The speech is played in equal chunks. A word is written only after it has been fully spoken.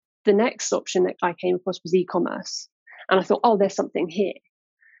the next option that I came across was e-commerce. And I thought, oh, there's something here.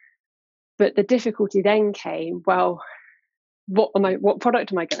 But the difficulty then came, well, what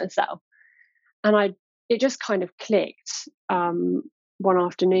product am I going to sell? And it just kind of clicked. One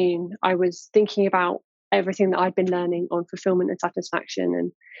afternoon, I was thinking about everything that I'd been learning on fulfillment and satisfaction.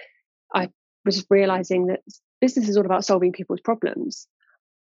 And I was realizing that business is all about solving people's problems.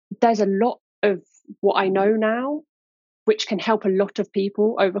 There's a lot of what I know now, which can help a lot of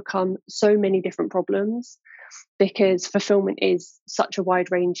people overcome so many different problems, because fulfillment is such a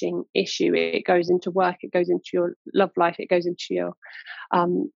wide ranging issue. It goes into work, it goes into your love life, it goes into your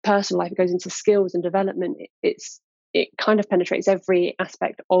personal life, it goes into skills and development. It kind of penetrates every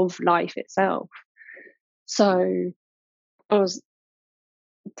aspect of life itself. So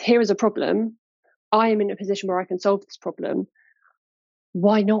here is a problem. I am in a position where I can solve this problem.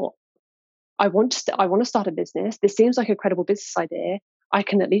 Why not? I want to start a business. This seems like a credible business idea. I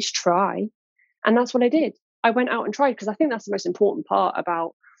can at least try. And that's what I did. I went out and tried, because I think that's the most important part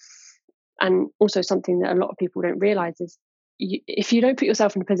about, and also something that a lot of people don't realize is, if you don't put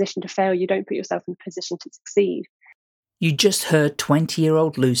yourself in a position to fail, you don't put yourself in a position to succeed. You just heard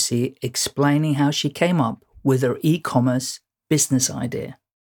 20-year-old Lucy explaining how she came up with her e-commerce business idea.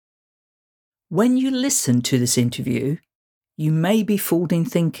 When you listen to this interview, you may be fooled in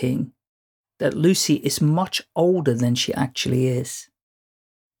thinking that Lucy is much older than she actually is.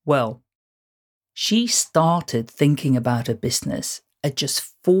 Well, she started thinking about her business at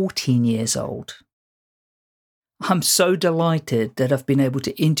just 14 years old. I'm so delighted that I've been able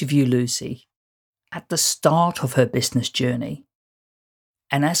to interview Lucy at the start of her business journey.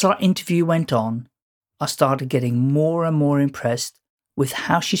 And as our interview went on, I started getting more and more impressed with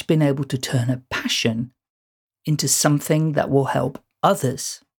how she's been able to turn her passion into something that will help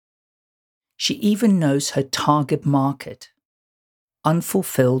others. She even knows her target market,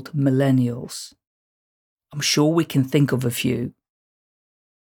 unfulfilled millennials. I'm sure we can think of a few.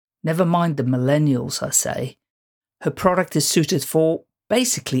 Never mind the millennials, I say. Her product is suited for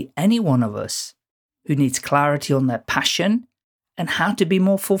basically any one of us who needs clarity on their passion and how to be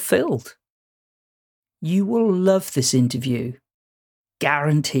more fulfilled. You will love this interview.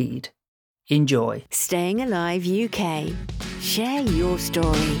 Guaranteed. Enjoy. Staying Alive UK. Share your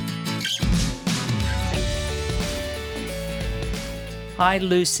story. Hi,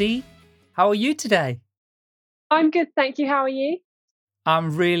 Lucy. How are you today? I'm good, thank you. How are you?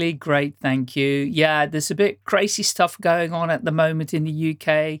 I'm really great, thank you. Yeah, there's a bit crazy stuff going on at the moment in the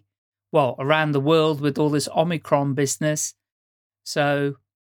UK. Well, around the world with all this Omicron business. So,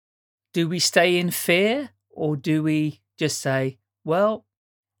 do we stay in fear, or do we just say, well,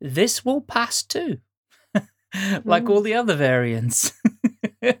 this will pass too, like all the other variants?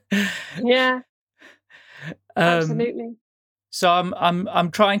 Yeah, absolutely. So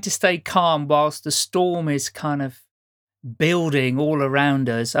I'm trying to stay calm whilst the storm is kind of building all around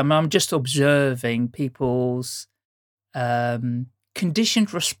us. I'm just observing people's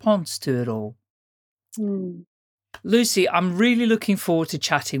conditioned response to it all. Lucy, I'm really looking forward to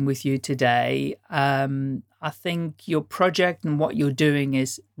chatting with you today. I think your project and what you're doing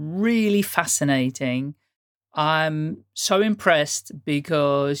is really fascinating. I'm so impressed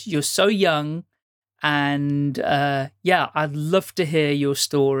because you're so young, and I'd love to hear your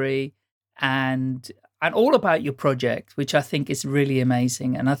story and all about your project, which I think is really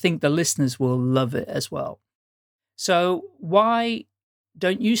amazing, and I think the listeners will love it as well. So why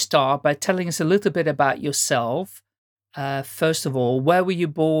don't you start by telling us a little bit about yourself? First of all, where were you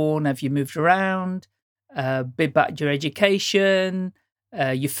born? Have you moved around? A bit about your education,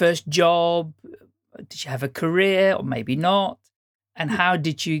 your first job. Did you have a career or maybe not? And how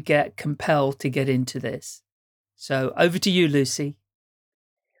did you get compelled to get into this? So over to you, Lucy.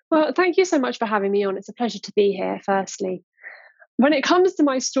 Well, thank you so much for having me on. It's a pleasure to be here, firstly. When it comes to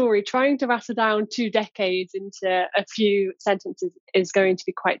my story, trying to rattle down 2 decades into a few sentences is going to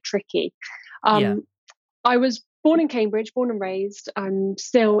be quite tricky. I was born in Cambridge, born and raised. I'm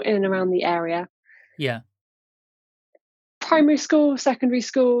still in and around the area. Yeah. Primary school, secondary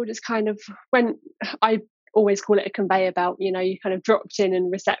school, just kind of when I always call it a conveyor belt. You kind of dropped in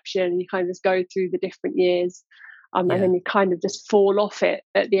reception, you kind of just go through the different years, and then you kind of just fall off it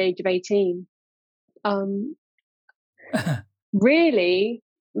at the age of 18. Really,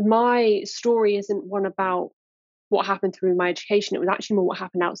 my story isn't one about what happened through my education. It was actually more what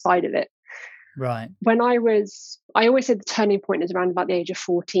happened outside of it. Right. When I always say the turning point is around about the age of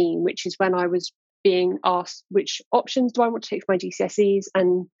 14, which is when I was being asked which options do I want to take for my GCSEs,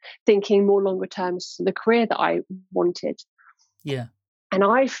 and thinking more longer term as to the career that I wanted. Yeah. And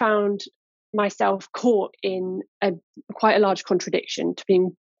I found myself caught in quite a large contradiction to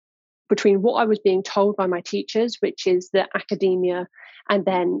being between what I was being told by my teachers, which is that academia and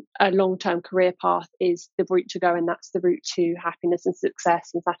then a long-term career path is the route to go, and that's the route to happiness and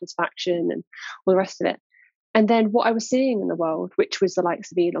success and satisfaction and all the rest of it. And then what I was seeing in the world, which was the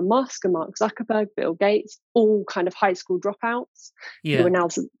likes of Elon Musk and Mark Zuckerberg, Bill Gates, all kind of high school dropouts who Yeah. are now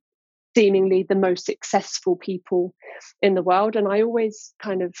seemingly the most successful people in the world. And I always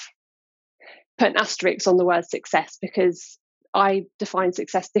kind of put an asterisk on the word success, because I define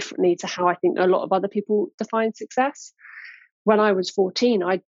success differently to how I think a lot of other people define success. When I was 14,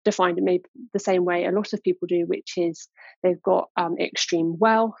 I defined it maybe the same way a lot of people do, which is they've got extreme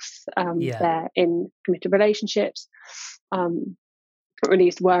wealth, they're in committed relationships, or at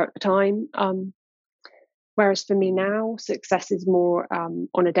least were at the time. Whereas for me now, success is more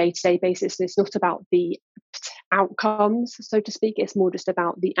on a day-to-day basis. It's not about the outcomes, so to speak. It's more just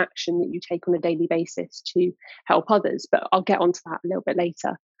about the action that you take on a daily basis to help others. But I'll get onto that a little bit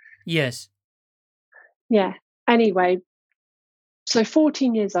later. Yes. Yeah. Anyway, so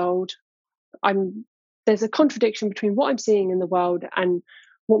 14 years old, there's a contradiction between what I'm seeing in the world and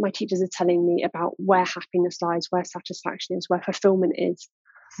what my teachers are telling me about where happiness lies, where satisfaction is, where fulfillment is.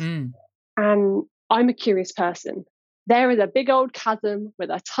 Mm. And I'm a curious person. There is a big old chasm with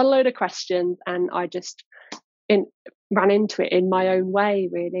a ton load of questions, and I just ran into it in my own way,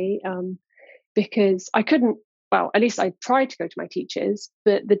 really, because I couldn't. Well, at least I tried to go to my teachers,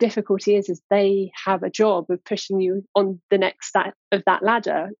 but the difficulty is they have a job of pushing you on the next step of that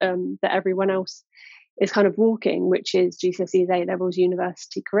ladder that everyone else is kind of walking, which is GCSEs, A levels,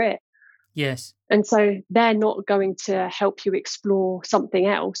 university, career. Yes. And so they're not going to help you explore something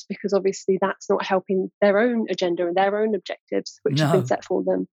else, because obviously that's not helping their own agenda and their own objectives, which have been set for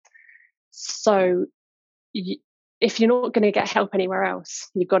them. So if you're not going to get help anywhere else,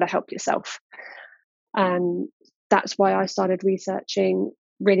 you've got to help yourself. And that's why I started researching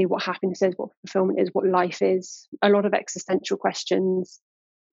really what happiness is, what fulfillment is, what life is, a lot of existential questions,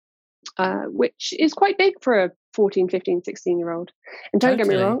 which is quite big for a 14, 15, 16-year-old. And don't get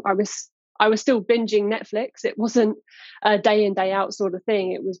me wrong, I was still binging Netflix. It wasn't a day in, day out sort of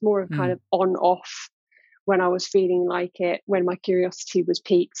thing. It was more of kind of on off when I was feeling like it, when my curiosity was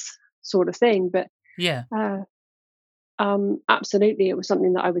piqued sort of thing. But yeah, absolutely, it was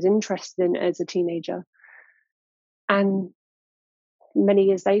something that I was interested in as a teenager. And many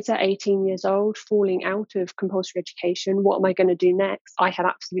years later, 18 years old, falling out of compulsory education, what am I going to do next? I had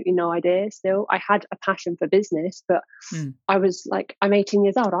absolutely no idea still. I had a passion for business, but I was like, I'm 18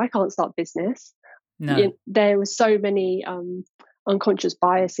 years old, I can't start business. No. There were so many unconscious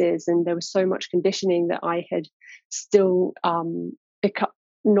biases, and there was so much conditioning that I had still become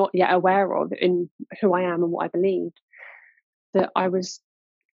not yet aware of in who I am and what I believed, that I was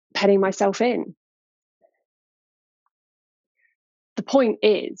penning myself in. The point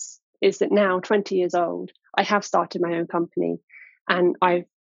is that now, 20 years old, I have started my own company, and I've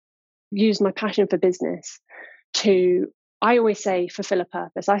used my passion for business to, I always say, fulfill a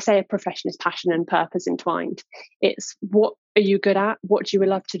purpose. I say a profession is passion and purpose entwined. It's what are you good at? What do you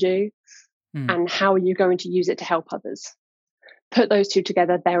love to do? And how are you going to use it to help others? Put those two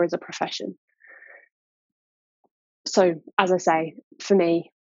together, there is a profession. So, as I say, for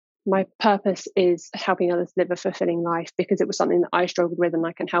me, my purpose is helping others live a fulfilling life, because it was something that I struggled with and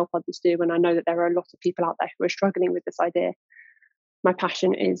I can help others do. And I know that there are a lot of people out there who are struggling with this idea. My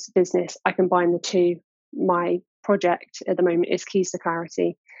passion is business. I combine the two. My project at the moment is Keys to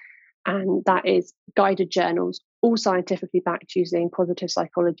Clarity, and that is guided journals, all scientifically backed, using positive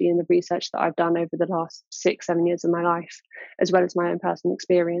psychology and the research that I've done over the last 6-7 years of my life, as well as my own personal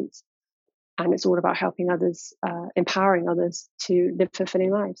experience. And it's all about helping others, empowering others to live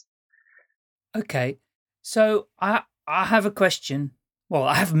fulfilling lives. Okay. So I have a question. Well,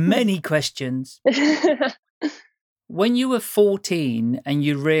 I have many questions. When you were 14 and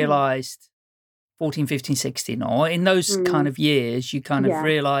you realized 14, 15, 16, or in those kind of years, you kind of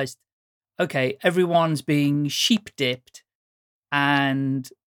realized, okay, everyone's being sheep dipped and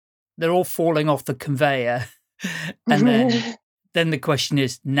they're all falling off the conveyor. And then the question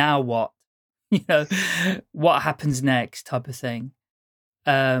is, now what? What happens next type of thing.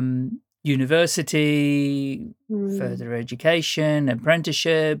 University, further education,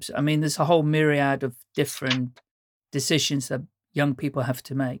 apprenticeships. I mean, there's a whole myriad of different decisions that young people have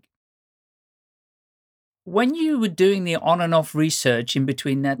to make. When you were doing the on and off research in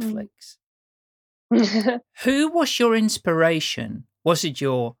between Netflix, who was your inspiration? Was it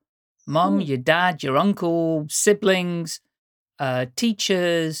your mum, your dad, your uncle, siblings,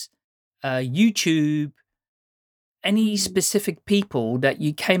 teachers, YouTube? Any specific people that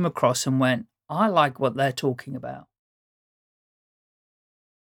you came across and went, I like what they're talking about?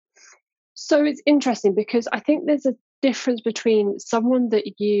 So it's interesting because I think there's a difference between someone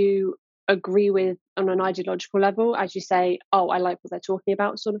that you agree with on an ideological level, as you say, oh, I like what they're talking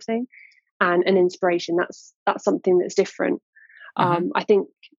about, sort of thing, and an inspiration. That's something that's different. Hmm. I think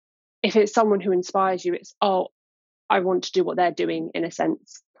if it's someone who inspires you, it's, oh, I want to do what they're doing, in a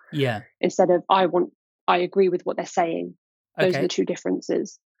sense, Yeah. instead of I agree with what they're saying. Those are the Okay. two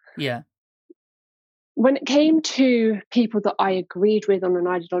differences. Yeah. When it came to people that I agreed with on an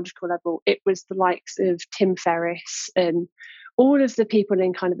ideological level, it was the likes of Tim Ferriss and all of the people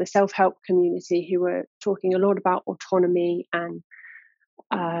in kind of the self-help community who were talking a lot about autonomy and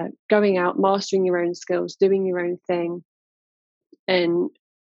going out, mastering your own skills, doing your own thing, and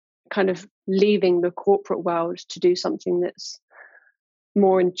kind of leaving the corporate world to do something that's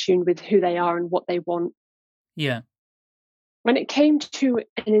more in tune with who they are and what they want. Yeah. When it came to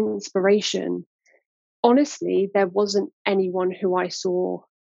an inspiration, honestly, there wasn't anyone who I saw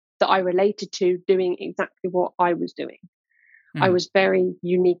that I related to doing exactly what I was doing. I Mm. was very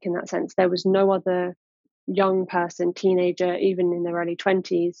unique in that sense. There was no other young person, teenager, even in their early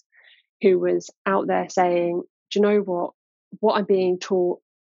 20s, who was out there saying, do you know what? What I'm being taught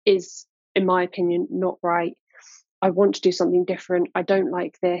is, in my opinion, not right. I want to do something different. I don't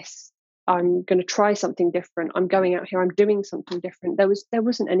like this. I'm going to try something different. I'm going out here. I'm doing something different. There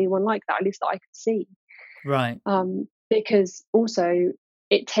wasn't anyone like that, at least that I could see. Right. Because also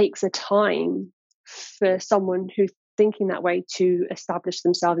it takes a time for someone who's thinking that way to establish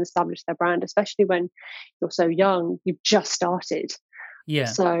themselves, establish their brand, especially when you're so young, you've just started. Yeah.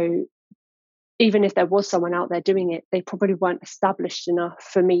 So even if there was someone out there doing it, they probably weren't established enough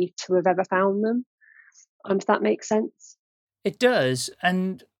for me to have ever found them. If that makes sense. It does.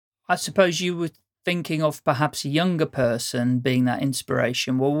 And I suppose you were thinking of perhaps a younger person being that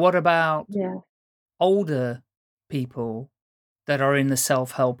inspiration. Well, what about Yeah. older people that are in the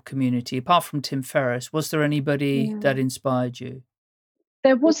self-help community? Apart from Tim Ferriss, was there anybody Yeah. that inspired you?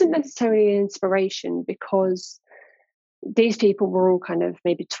 There wasn't necessarily an inspiration because these people were all kind of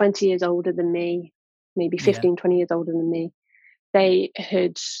maybe 20 years older than me, maybe Yeah. 15, 20 years older than me. They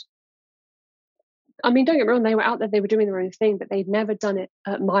had, I mean, don't get me wrong, they were out there, they were doing their own thing, but they'd never done it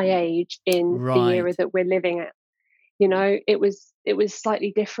at my age in the era Right. that we're living at. It was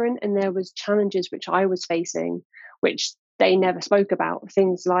slightly different, and there was challenges which I was facing, which they never spoke about.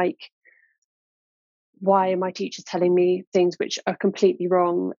 Things like, why are my teachers telling me things which are completely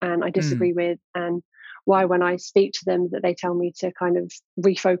wrong and I Mm. disagree with? And why, when I speak to them, that they tell me to kind of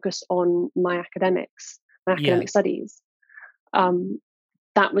refocus on my academics, my Yeah. academic studies. Um,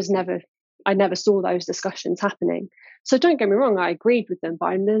 that was never, I never saw those discussions happening. So don't get me wrong, I agreed with them, but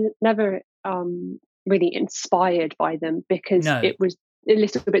I never really inspired by them because No. it was a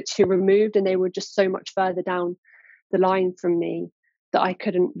little bit too removed and they were just so much further down the line from me that I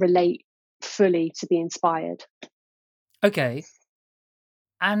couldn't relate fully to be inspired. Okay.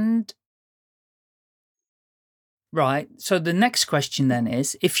 And right. So the next question then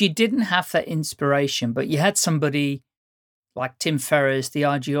is, if you didn't have that inspiration, but you had somebody like Tim Ferriss, the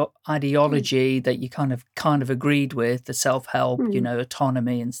Mm. ideology that you kind of agreed with, the self-help, Mm.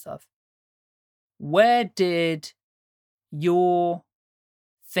 autonomy and stuff. Where did your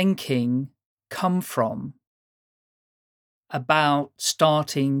thinking come from about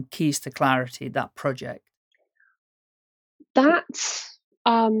starting Keys to Clarity, that project? That,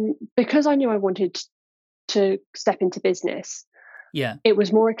 because I knew I wanted to step into business, Yeah. it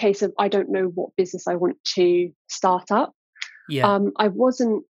was more a case of I don't know what business I want to start up. Yeah.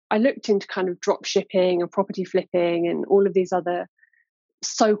 I looked into kind of drop shipping and property flipping and all of these other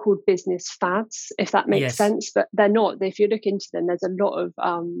so-called business fads, if that makes Yes. sense, but they're not. If you look into them, there's a lot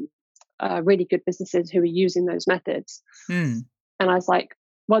of really good businesses who are using those methods. Hmm. And I was like,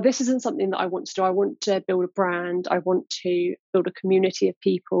 well, this isn't something that I want to do. I want to build a brand. I want to build a community of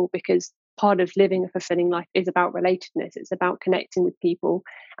people, because part of living a fulfilling life is about relatedness. It's about connecting with people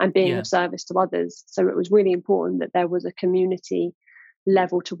and being Yeah. of service to others. So it was really important that there was a community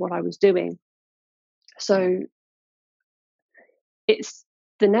level to what I was doing. So it's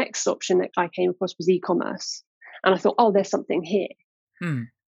the next option that I came across was e-commerce. And I thought, oh, there's something here. Hmm.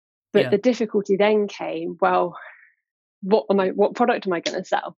 But Yeah. the difficulty then came, well, what product am I going to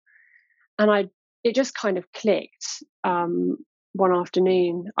sell? And it just kind of clicked. One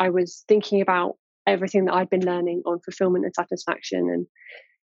afternoon, I was thinking about everything that I'd been learning on fulfillment and satisfaction, and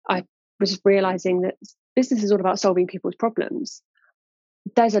I was realizing that business is all about solving people's problems.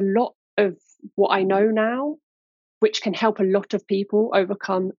 There's a lot of what I know now which can help a lot of people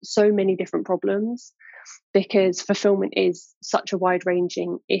overcome so many different problems. because fulfillment is such a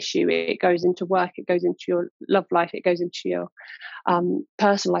wide-ranging issue. It goes into work, it goes into your love life, it goes into your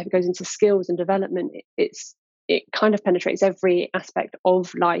personal life, it goes into skills and development. It kind of penetrates every aspect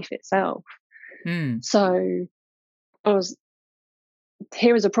of life itself. So I was,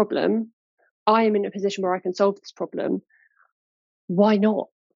 here is a problem. I am in a position where I can solve this problem. Why not?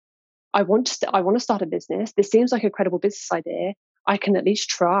 I want to start a business. This seems like a credible business idea. I can at least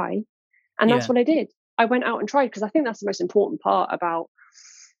try. And that's what I did. I went out and tried, because I think that's the most important part about,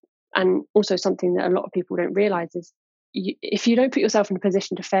 and also something that a lot of people don't realize is, if you don't put yourself in a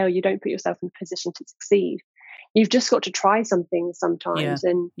position to fail, you don't put yourself in a position to succeed. You've just got to try something sometimes.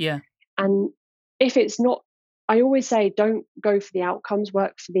 And if it's not, I always say, don't go for the outcomes,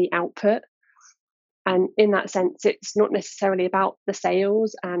 work for the output. And in that sense, it's not necessarily about the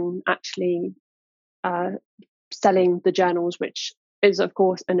sales and actually selling the journals, which is, of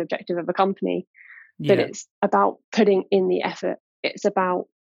course, an objective of a company. But it's about putting in the effort. It's about,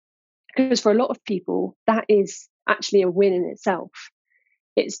 because for a lot of people, that is actually a win in itself.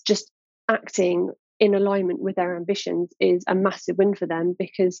 It's just acting in alignment with their ambitions is a massive win for them,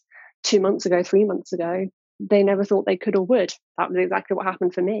 because 2 months ago, 3 months ago, they never thought they could or would. That was exactly what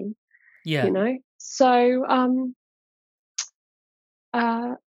happened for me. You know? So,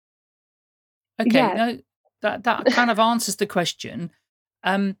 no, that kind of answers the question.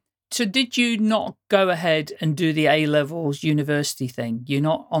 So did you not go ahead and do the A-levels university thing? You're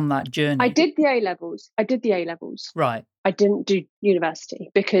not on that journey? I did the A-levels. Right. I didn't do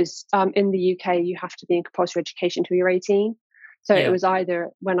university because in the UK, you have to be in compulsory education till you're 18. So it was either,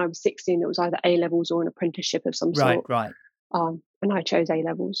 when I was 16, it was either A-levels or an apprenticeship of some sort. Right. And I chose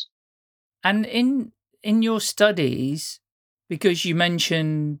A-levels. And in your studies, because you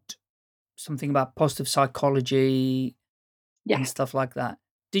mentioned something about positive psychology and stuff like that,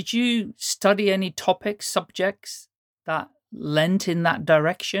 did you study any topics, subjects that lent in that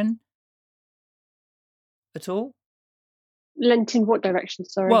direction at all? Lent in what direction,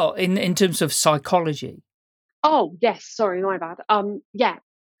 sorry? Well, in terms of psychology. Oh, yes, sorry, my bad.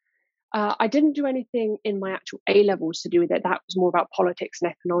 I didn't do anything in my actual A-levels to do with it. That was more about politics and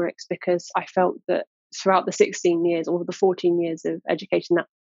economics, because I felt that throughout the 16 years or the 14 years of education that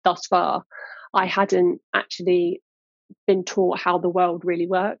thus far, I hadn't actually been taught how the world really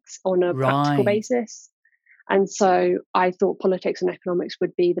works on a practical basis. And so I thought politics and economics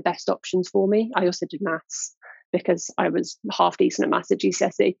would be the best options for me. I also did maths because I was half decent at maths at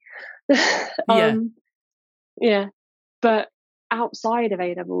GCSE. But outside of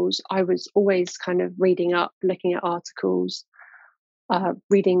A-levels, I was always kind of reading up, looking at articles,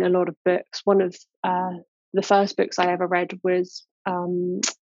 reading a lot of books. One of the first books I ever read was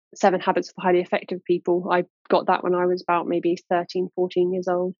 7 Habits of Highly Effective People. I got that when I was about maybe 13, 14 years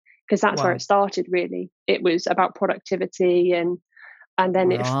old, because that's where it started, really. It was about productivity, and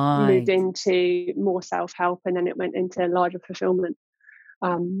then it moved into more self-help, and then it went into larger fulfillment.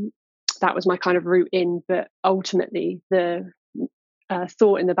 That was my kind of route in, but ultimately the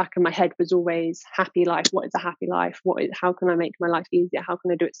thought in the back of my head was always happy life. What is a happy life? How can I make my life easier? How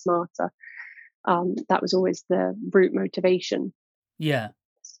can I do it smarter? That was always the root motivation. Yeah.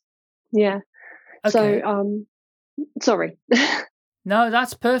 Okay. So, sorry. No,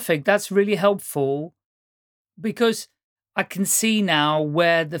 that's perfect. That's really helpful, because I can see now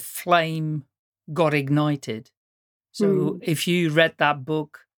where the flame got ignited. So if you read that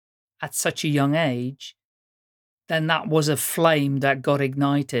book at such a young age, then that was a flame that got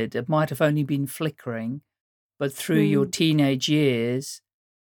ignited. It might have only been flickering, but through your teenage years,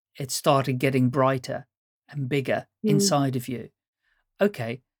 it started getting brighter and bigger inside of you.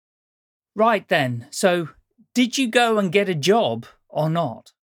 Okay. Right then. So did you go and get a job or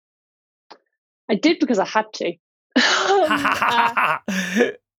not? I did, because I had to.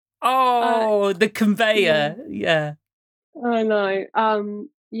 The conveyor. Yeah. I know.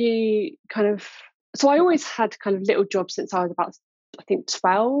 You kind of, so I always had kind of little jobs since I was about, I think,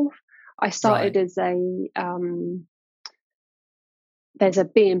 12. I started as there's a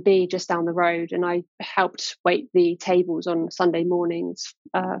B&B just down the road, and I helped wait the tables on Sunday mornings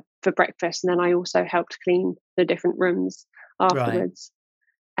for breakfast. And then I also helped clean the different rooms afterwards.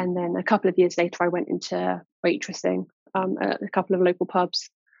 And then a couple of years later, I went into waitressing at a couple of local pubs.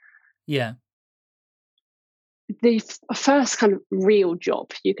 Yeah. The first kind of real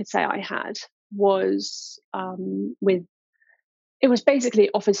job you could say I had was it was basically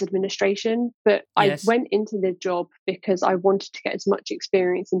office administration, but I went into the job because I wanted to get as much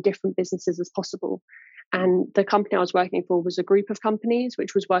experience in different businesses as possible. And the company I was working for was a group of companies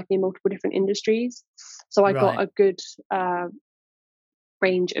which was working in multiple different industries. So I got a good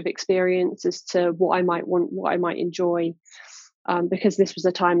range of experience as to what I might want, what I might enjoy, because this was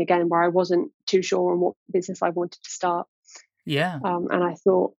a time again where I wasn't too sure on what business I wanted to start. Yeah. And I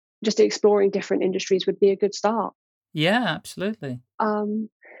thought just exploring different industries would be a good start. Yeah, absolutely.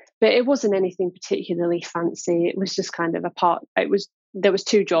 But it wasn't anything particularly fancy. It was just kind of there was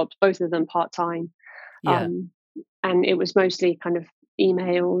 2 jobs, both of them part-time. Yeah. And it was mostly kind of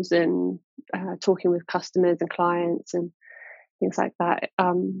emails and talking with customers and clients and things like that.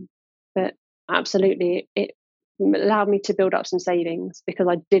 But absolutely, it allowed me to build up some savings because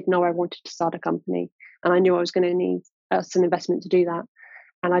I did know I wanted to start a company, and I knew I was going to need some investment to do that.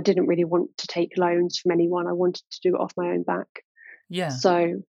 And I didn't really want to take loans from anyone. I wanted to do it off my own back. Yeah.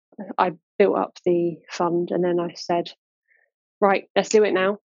 So I built up the fund, and then I said, right, let's do it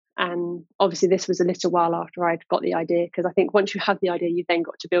now. And obviously this was a little while after I'd got the idea, because I think once you have the idea, you've then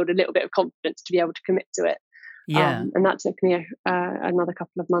got to build a little bit of confidence to be able to commit to it. Yeah. And that took me another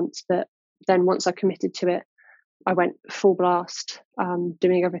couple of months. But then once I committed to it, I went full blast,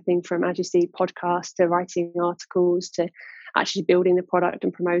 doing everything from, as you see, podcasts to writing articles to actually building the product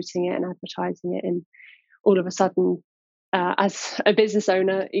and promoting it and advertising it. And all of a sudden, as a business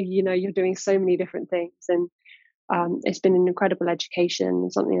owner, you're doing so many different things. And it's been an incredible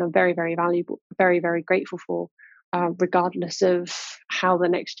education, something I'm very, very valuable, very, very grateful for, regardless of how the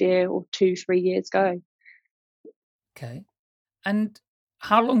next year or 2-3 years go. Okay. And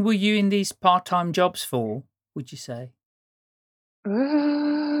how long were you in these part-time jobs for, would you say?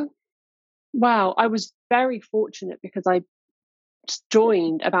 Wow, I was very fortunate because I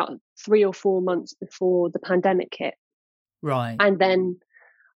joined about 3 or 4 months before the pandemic hit. Right. And then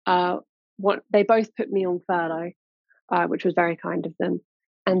they both put me on furlough, which was very kind of them.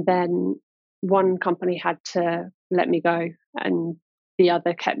 And then one company had to let me go and the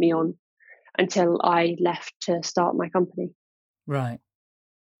other kept me on until I left to start my company. Right.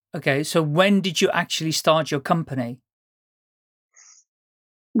 Okay, so when did you actually start your company?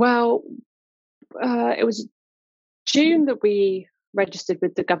 Well, it was June that we registered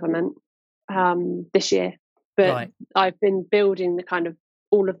with the government this year. But Right. I've been building the kind of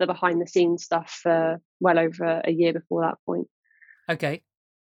all of the behind the scenes stuff for well over a year before that point. Okay.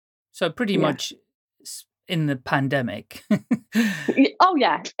 So pretty Yeah. much in the pandemic. Oh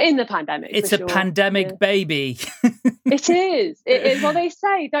yeah, in the pandemic. It's for a sure. pandemic baby. It is. It is. Well, they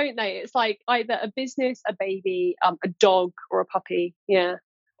say, don't they? It's like either a business, a baby, a dog, or a puppy. Yeah.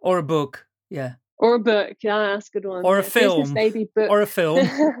 Or a book. Yeah. Or a book. Yeah, that's a good one. Or a Yeah. film. Business, baby, book. Or a film.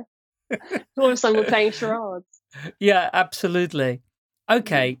 Or someone playing charades. Yeah, absolutely.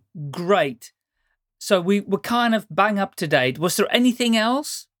 Okay, great. So we were kind of bang up to date. Was there anything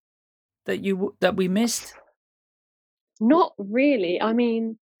else that we missed? Not really. I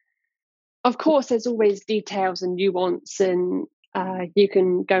mean, of course, there's always details and nuance, and you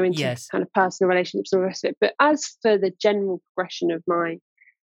can go into Yes. kind of personal relationships and the rest of it. But as for the general progression of my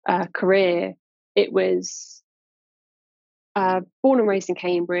career, it was born and raised in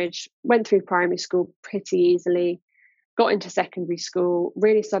Cambridge, went through primary school pretty easily, got into secondary school,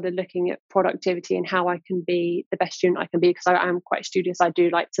 really started looking at productivity and how I can be the best student I can be, because I am quite studious. I do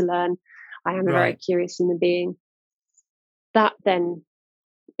like to learn. I am a very curious human being. That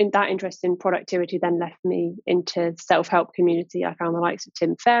interest in productivity then left me into the self-help community. I found the likes of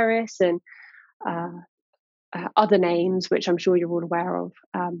Tim Ferriss and other names, which I'm sure you're all aware of.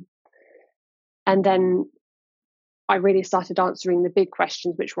 And then I really started answering the big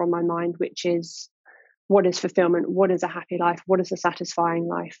questions which were on my mind, which is, what is fulfillment? What is a happy life? What is a satisfying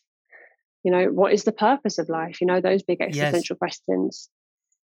life? What is the purpose of life? Those big existential questions.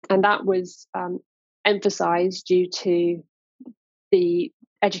 And that was emphasized due to the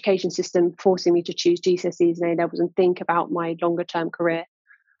education system forcing me to choose GCSEs and A-levels and think about my longer term career.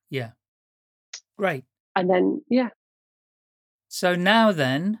 Yeah. Great. And then, yeah. So now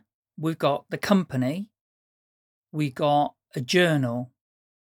then, we've got the company, we got a journal.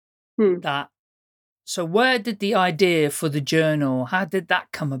 So where did the idea for the journal, how did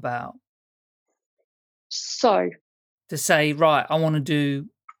that come about? So to say, right, I want to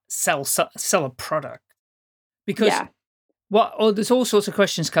sell a product, because there's all sorts of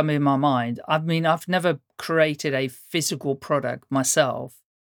questions coming in my mind. I mean, I've never created a physical product myself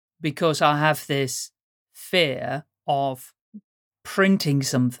because I have this fear of printing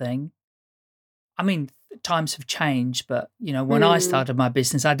something. I mean, times have changed, but when I started my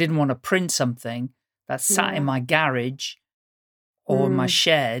business, I didn't want to print something that sat in my garage or my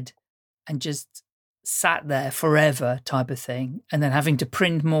shed and just sat there forever type of thing, and then having to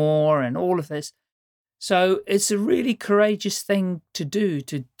print more and all of this. So it's a really courageous thing to do,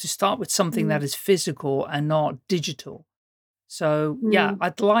 to start with something that is physical and not digital. So yeah,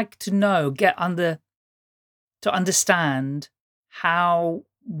 I'd like to understand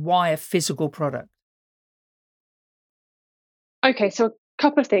why a physical product. Okay, so a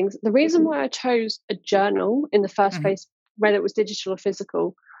couple of things. The reason why I chose a journal in the first place, whether it was digital or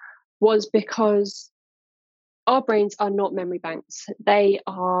physical, was because our brains are not memory banks. They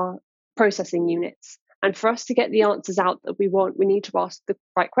are processing units. And for us to get the answers out that we want, we need to ask the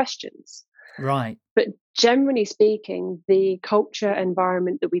right questions. Right. But generally speaking, the culture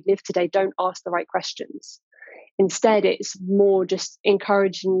environment that we live today don't ask the right questions. Instead, it's more just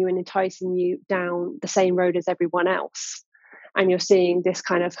encouraging you and enticing you down the same road as everyone else. And you're seeing this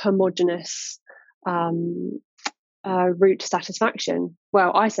kind of homogenous route to satisfaction.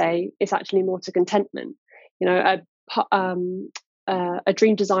 Well, I say it's actually more to contentment. You know, a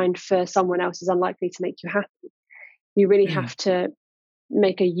dream designed for someone else is unlikely to make you happy. You really have to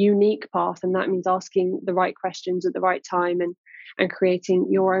make a unique path, and that means asking the right questions at the right time and creating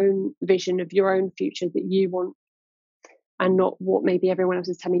your own vision of your own future that you want, and not what maybe everyone else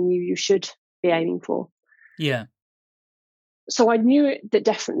is telling you should be aiming for. Yeah. So I knew that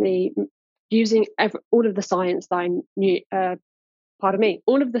definitely using all of the science that I knew,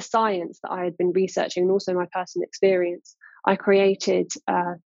 all of the science that I had been researching and also my personal experience, I created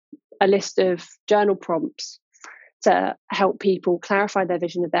a list of journal prompts to help people clarify their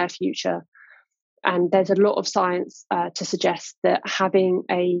vision of their future. And there's a lot of science to suggest that having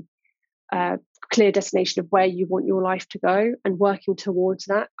a clear destination of where you want your life to go and working towards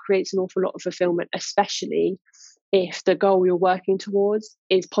that creates an awful lot of fulfillment, especially if the goal you're working towards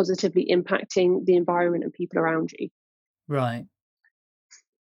is positively impacting the environment and people around you. Right.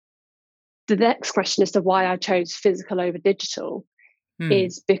 The next question as to why I chose physical over digital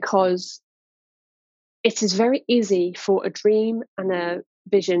is because it is very easy for a dream and a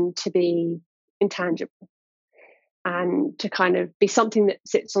vision to be intangible and to kind of be something that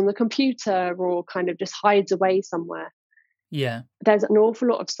sits on the computer or kind of just hides away somewhere. Yeah. There's an awful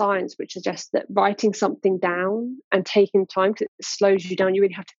lot of science which suggests that writing something down and taking time, because it slows you down, you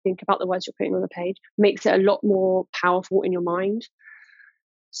really have to think about the words you're putting on the page, makes it a lot more powerful in your mind.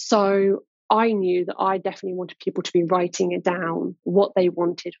 So I knew that I definitely wanted people to be writing it down, what they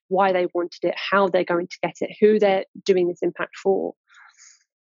wanted, why they wanted it, how they're going to get it, who they're doing this impact for.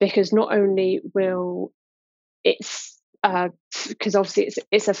 Because not only will it's, because obviously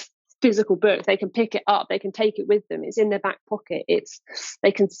it's a physical book, they can pick it up, they can take it with them, it's in their back pocket,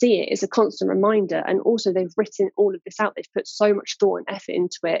 they can see it, it's a constant reminder. And also they've written all of this out, they've put so much thought and effort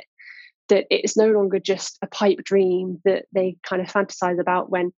into it that it's no longer just a pipe dream that they kind of fantasize about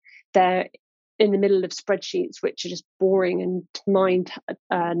when they're in the middle of spreadsheets, which are just boring and mind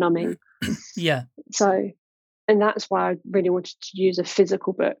numbing. Yeah. So, and that's why I really wanted to use a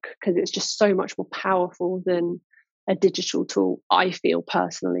physical book, because it's just so much more powerful than a digital tool, I feel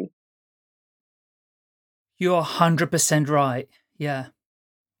personally. You're 100% right. Yeah.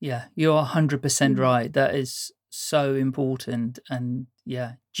 Yeah. You're 100% right. That is so important, and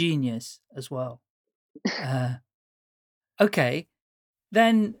yeah, genius as well. Okay.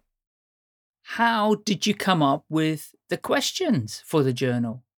 Then how did you come up with the questions for the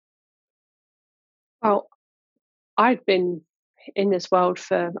journal? Well, I'd been in this world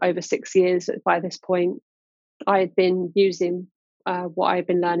for over 6 years by this point. I had been using what I'd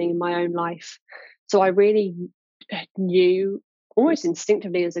been learning in my own life. So I really knew almost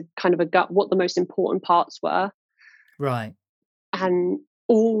instinctively as a kind of a gut what the most important parts were. Right. And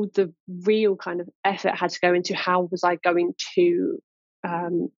all the real kind of effort had to go into how was I going to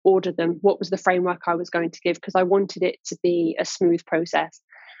order them? What was the framework I was going to give? Because I wanted it to be a smooth process.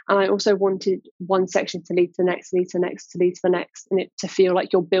 And I also wanted one section to lead to the next, lead to the next, to lead to the next, and it to feel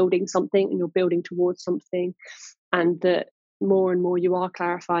like you're building something and you're building towards something, and that more and more you are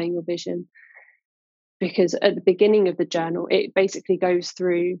clarifying your vision. Because at the beginning of the journal, it basically goes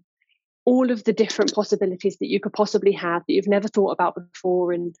through all of the different possibilities that you could possibly have that you've never thought about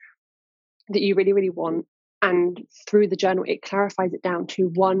before and that you really, really want. And through the journal, it clarifies it down to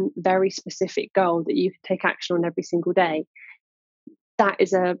one very specific goal that you can take action on every single day. That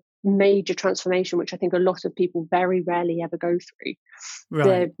is a major transformation, which I think a lot of people very rarely ever go through. Right.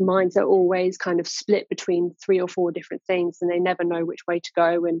 Their minds are always kind of split between 3 or 4 different things, and they never know which way to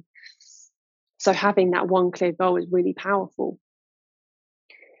go. And so having that one clear goal is really powerful.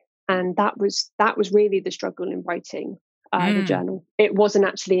 And that was really the struggle in writing the journal. It wasn't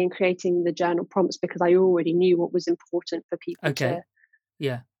actually in creating the journal prompts, because I already knew what was important for people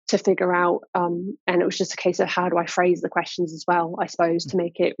to figure out. And it was just a case of how do I phrase the questions as well, I suppose, to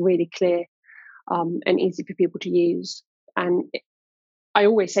make it really clear and easy for people to use. And I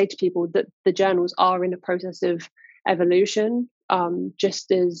always say to people that the journals are in a process of evolution,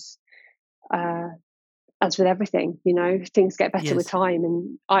 just as with everything, things get better with Yes. time.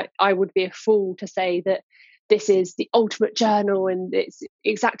 And I would be a fool to say that this is the ultimate journal and it's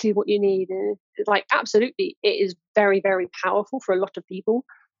exactly what you need. And it's like, absolutely, it is very, very powerful for a lot of people,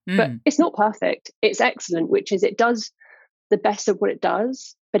 but it's not perfect. It's excellent, which is it does the best of what it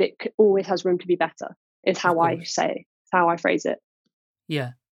does, but it always has room to be better, is how I say, how I phrase it.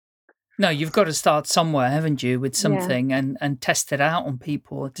 Yeah. No, you've got to start somewhere, haven't you, with something and test it out on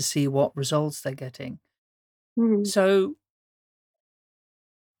people to see what results they're getting. So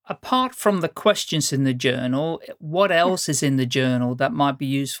apart from the questions in the journal, what else is in the journal that might be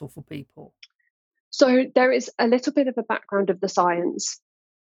useful for people? So there is a little bit of a background of the science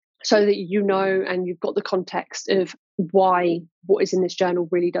so that you know and you've got the context of why what is in this journal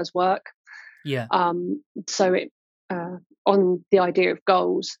really does work. Yeah. So it on the idea of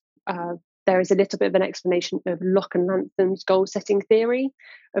goals, there is a little bit of an explanation of Locke and Lantham's goal setting theory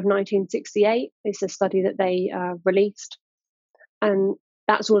of 1968. It's a study that they released, and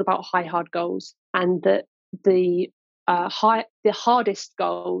that's all about high hard goals, and that the hardest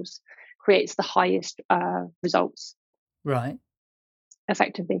goals creates the highest results. Right.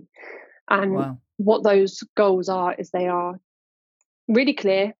 Effectively. And Wow. what those goals are is they are really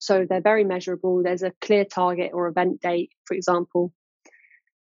clear, so they're very measurable. There's a clear target or event date, for example.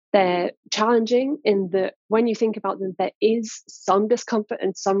 They're challenging in that when you think about them, there is some discomfort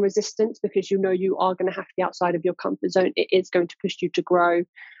and some resistance because you are going to have to be outside of your comfort zone. It is going to push you to grow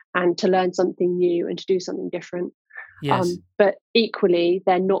and to learn something new and to do something different. Yes. But equally,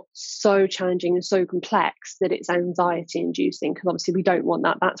 they're not so challenging and so complex that it's anxiety inducing, because obviously we don't want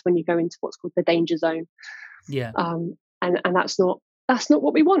that. That's when you go into what's called the danger zone. Yeah. And that's not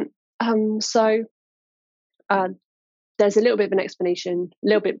what we want. So there's a little bit of an explanation, a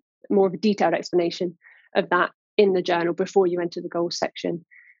little bit more of a detailed explanation of that in the journal before you enter the goals section.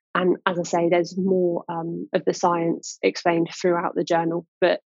 And as I say, there's more of the science explained throughout the journal.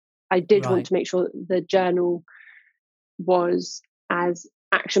 But I did want to make sure that the journal was as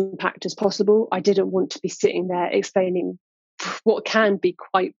action-packed as possible. I didn't want to be sitting there explaining what can be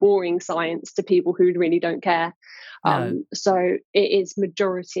quite boring science to people who really don't care. No. So it is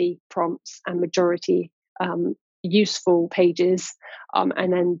majority prompts and majority useful pages.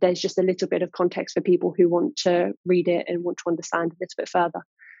 And then there's just a little bit of context for people who want to read it and want to understand a little bit further.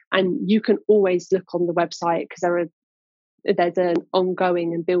 And you can always look on the website because there's an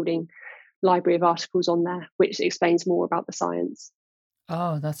ongoing and building library of articles on there which explains more about the science.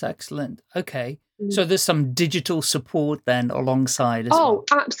 Oh, that's excellent. Okay. So there's some digital support then alongside as well.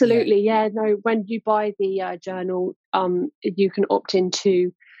 Oh, absolutely. Yeah. No, when you buy the journal, you can opt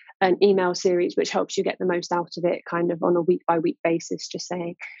into an email series which helps you get the most out of it, kind of on a week by week basis, just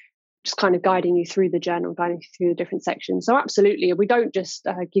kind of guiding you through the journal, guiding you through the different sections. So absolutely, we don't just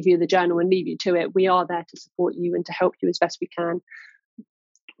give you the journal and leave you to it. We are there to support you and to help you as best we can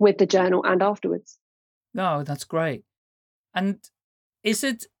with the journal and afterwards. No, that's great. And is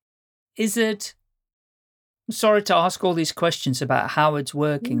it, sorry to ask all these questions about how it's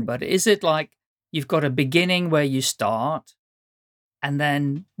working, but is it like you've got a beginning where you start, and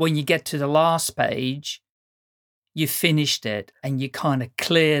then when you get to the last page, you finished it and you kind of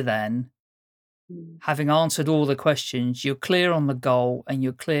clear then, having answered all the questions, you're clear on the goal and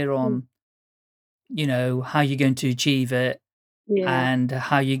you're clear on, how you're going to achieve it and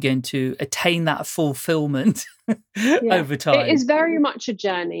how you're going to attain that fulfillment over time. It is very much a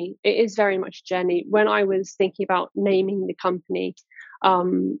journey. When I was thinking about naming the company,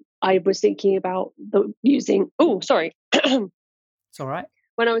 I was thinking about It's all right.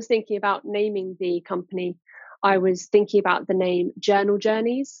 When I was thinking about naming the company, I was thinking about the name Journal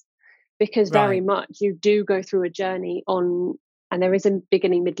Journeys, because very much you do go through a journey and there is a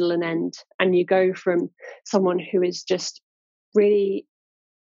beginning, middle, and end. And you go from someone who is just really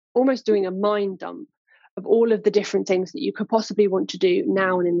almost doing a mind dump of all of the different things that you could possibly want to do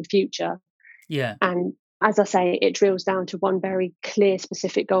now and in the future. Yeah. And as I say, it drills down to one very clear,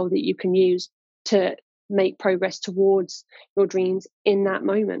 specific goal that you can use to make progress towards your dreams in that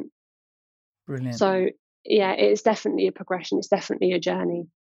moment. Brilliant. So yeah, it's definitely a progression. It's definitely a journey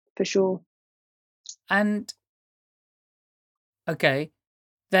for sure. And okay,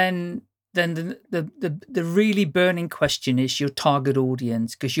 then the really burning question is your target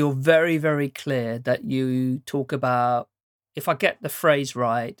audience, because you're very, very clear that you talk about, if I get the phrase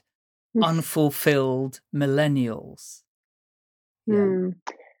right, unfulfilled millennials. Yeah.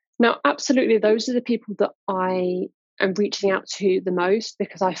 Now, absolutely, those are the people that I am reaching out to the most,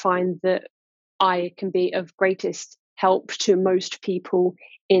 because I find that I can be of greatest help to most people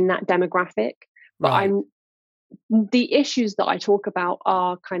in that demographic. But the issues that I talk about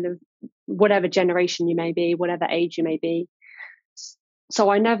are kind of whatever generation you may be, whatever age you may be. So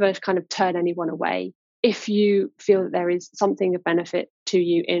I never kind of turn anyone away. If you feel that there is something of benefit to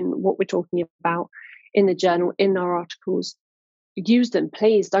you in what we're talking about in the journal, in our articles, use them.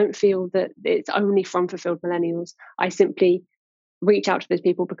 Please don't feel that it's only from Fulfilled Millennials. I simply reach out to those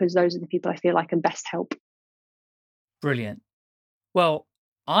people because those are the people I feel I can best help. Brilliant. Well,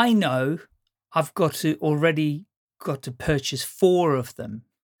 I know I've got to purchase 4 of them.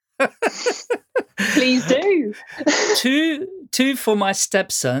 Please do. two for my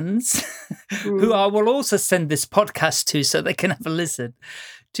stepsons, who I will also send this podcast to so they can have a listen.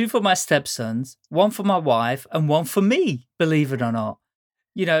 2 for my stepsons, 1 for my wife, and 1 for me, believe it or not.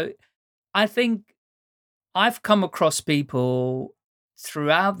 You know, I think I've come across people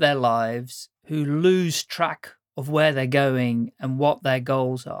throughout their lives who lose track of where they're going and what their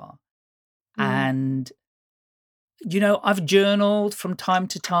goals are. And, I've journaled from time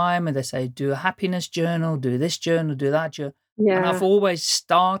to time, and they say, do a happiness journal, do this journal, do that journal. Yeah. And I've always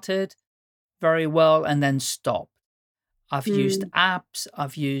started very well and then stopped. I've used apps.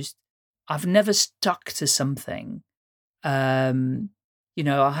 I've never stuck to something. I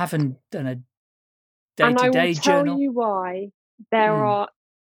haven't done a day-to-day and I will tell journal. you why. There are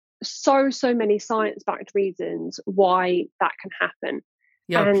so many science-backed reasons why that can happen.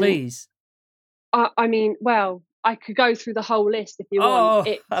 Yeah, and please. I mean, well, I could go through the whole list if you want.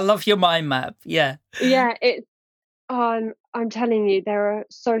 I love your mind map. Yeah. Yeah, I'm telling you, there are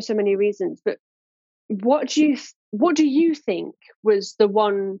so many reasons. But what do you think was the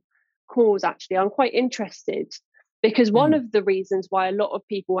one cause? Actually, I'm quite interested, because one of the reasons why a lot of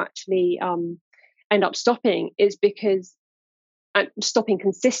people actually end up stopping is because, and stopping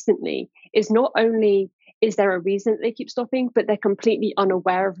consistently, is not only is there a reason that they keep stopping, but they're completely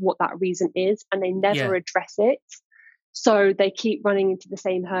unaware of what that reason is, and they never address it. So they keep running into the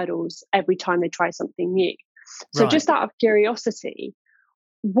same hurdles every time they try something new. So just out of curiosity,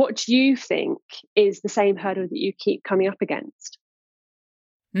 what do you think is the same hurdle that you keep coming up against?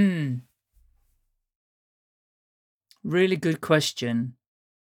 Really good question.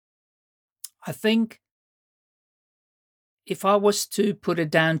 I think if I was to put it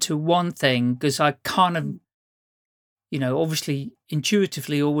down to one thing, because I kind of, obviously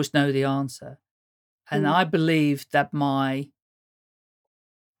intuitively always know the answer. And I believe that my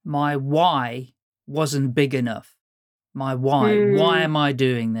why wasn't big enough. My why. Why am I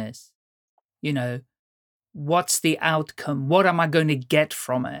doing this? What's the outcome? What am I going to get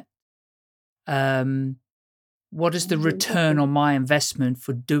from it? What is the return on my investment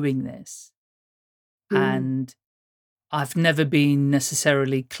for doing this? And I've never been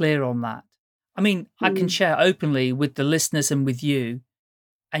necessarily clear on that. I mean, I can share openly with the listeners and with you,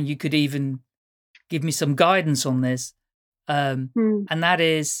 and you could even give me some guidance on this. And that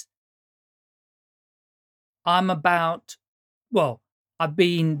is,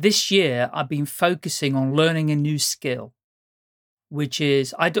 this year, I've been focusing on learning a new skill, which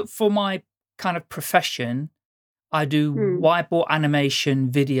is, for my kind of profession, I do whiteboard animation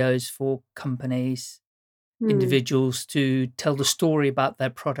videos for companies, individuals, to tell the story about their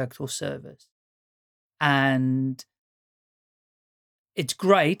product or service. And it's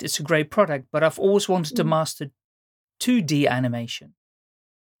great. It's a great product, but I've always wanted to master 2D animation.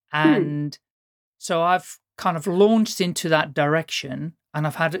 And so I've kind of launched into that direction, and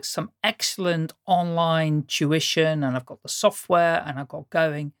I've had some excellent online tuition, and I've got the software, and I've got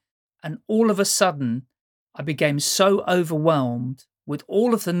going. And all of a sudden, I became so overwhelmed with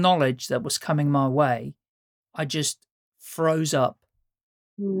all of the knowledge that was coming my way. I just froze up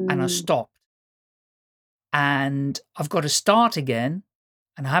and I stopped. And I've got to start again,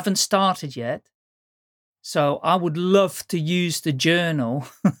 and I haven't started yet. So I would love to use the journal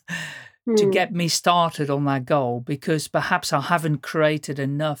to get me started on that goal, because perhaps I haven't created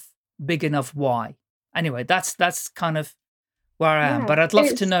big enough why. Anyway, that's kind of where I am. But I'd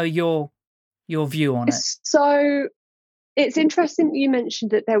love to know your view on it. So it's interesting that you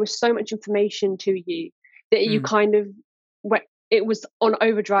mentioned that there was so much information to you that you kind of, it was on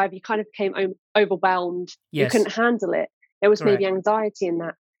overdrive, you kind of became overwhelmed. Yes. You couldn't handle it. There was maybe anxiety in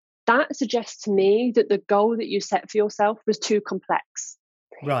that. That suggests to me that the goal that you set for yourself was too complex.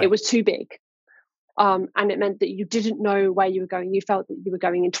 Right. It was too big. And it meant that you didn't know where you were going. You felt that you were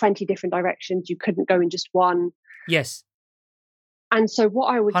going in 20 different directions. You couldn't go in just one. Yes. And so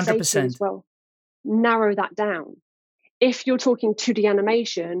what I would 100%. Say to you as well, narrow that down. If you're talking 2D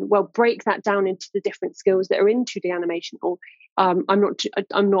animation, well, break that down into the different skills that are in 2D animation. Or I'm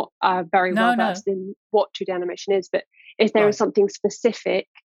not very well versed in what 2D animation is, but if there is something specific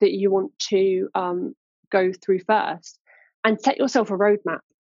that you want to go through first, and set yourself a roadmap.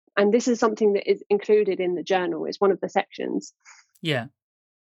 And this is something that is included in the journal. It's one of the sections. Yeah.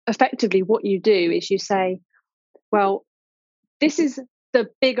 Effectively, what you do is you say, well, this is the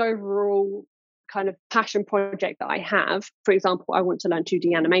big overall kind of passion project that I have. For example, I want to learn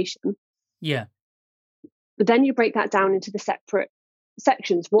 2D animation. Yeah. But then you break that down into the separate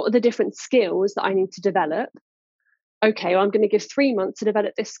sections. What are the different skills that I need to develop? Okay, well, I'm going to give 3 months to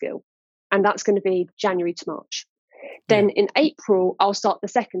develop this skill. And that's going to be January to March. Then in April, I'll start the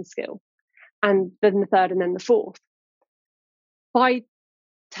second skill, and then the third, and then the fourth. By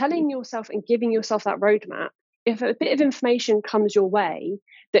telling yourself and giving yourself that roadmap, if a bit of information comes your way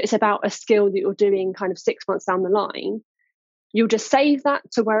that it's about a skill that you're doing kind of 6 months down the line, you'll just save that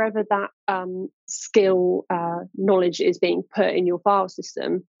to wherever that skill knowledge is being put in your file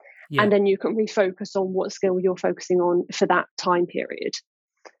system. Yeah. And then you can refocus on what skill you're focusing on for that time period.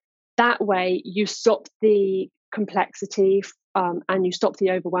 That way, you stop the complexity and you stop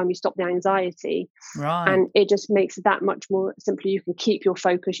the overwhelm, you stop the anxiety. Right. And it just makes it that much more simpler. You can keep your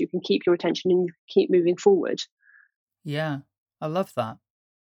focus, you can keep your attention, and you can keep moving forward. Yeah, I love that.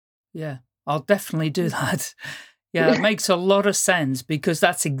 Yeah, I'll definitely do that. Yeah, it makes a lot of sense, because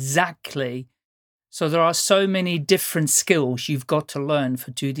that's exactly... So there are so many different skills you've got to learn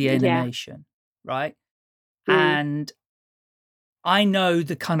for 2D animation, right? And I know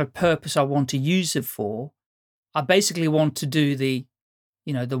the kind of purpose I want to use it for. I basically want to do the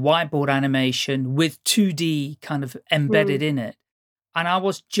whiteboard animation with 2D kind of embedded in it. And I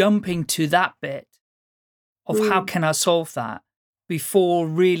was jumping to that bit of how can I solve that before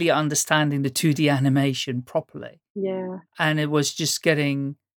really understanding the 2D animation properly. Yeah. And it was just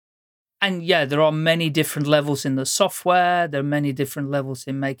getting... And yeah, there are many different levels in the software. There are many different levels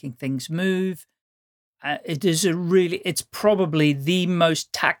in making things move. It's probably the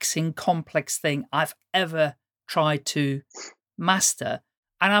most taxing, complex thing I've ever tried to master.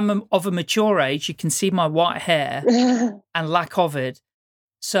 And I'm of a mature age. You can see my white hair and lack of it.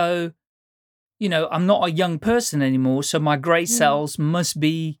 So, I'm not a young person anymore. So my grey cells must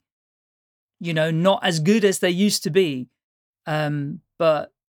be, not as good as they used to be.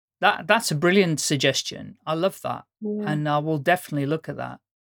 But that's a brilliant suggestion. I love that. Yeah. And I will definitely look at that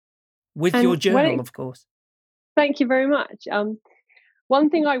with your journal, of course. Thank you very much. One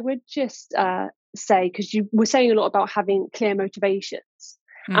thing I would just say, because you were saying a lot about having clear motivations.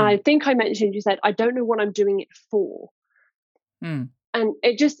 And I think I mentioned, you said, I don't know what I'm doing it for. And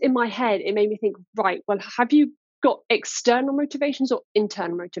it just, in my head, it made me think, right, well, have you got external motivations or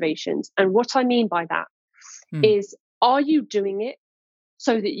internal motivations? And what I mean by that is, are you doing it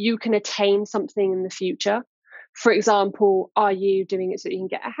so that you can attain something in the future? For example, are you doing it so that you can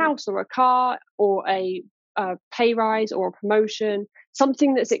get a house or a car or a pay rise or a promotion,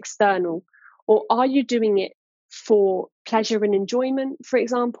 something that's external? Or are you doing it for pleasure and enjoyment, for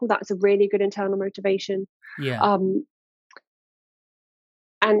example? That's a really good internal motivation. Yeah.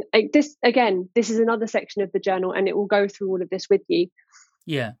 And this is another section of the journal, and it will go through all of this with you.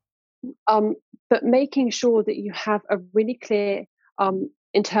 Yeah. But making sure that you have a really clear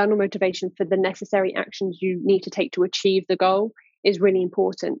internal motivation for the necessary actions you need to take to achieve the goal is really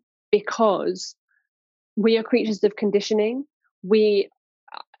important, because we are creatures of conditioning. We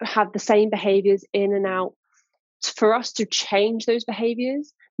have the same behaviors in and out. For us to change those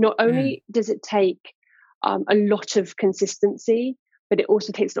behaviors, not only does it take a lot of consistency, but it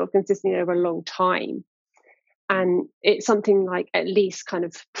also takes a lot of consistency over a long time. And it's something like at least kind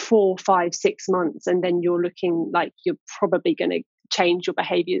of 4, 5, 6 months, and then you're looking like you're probably going to change your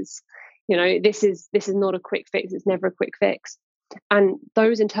behaviors. This is not a quick fix. It's never a quick fix. And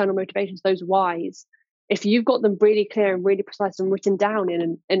those internal motivations, those whys, if you've got them really clear and really precise and written down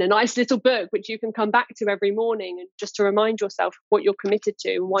in a nice little book, which you can come back to every morning, and just to remind yourself what you're committed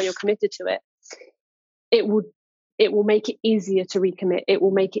to and why you're committed to it, it will make it easier to recommit. It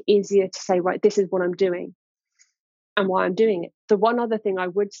will make it easier to say, right, this is what I'm doing and why I'm doing it. The one other thing I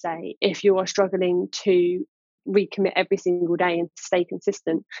would say, if you are struggling to recommit every single day and stay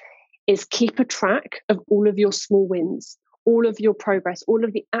consistent, is keep a track of all of your small wins, all of your progress, all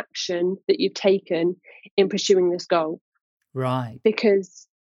of the action that you've taken in pursuing this goal. Right. Because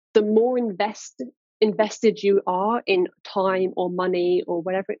the more invested you are in time or money or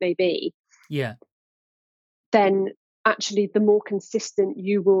whatever it may be, then actually the more consistent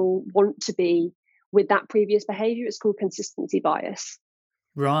you will want to be with that previous behavior. It's called consistency bias.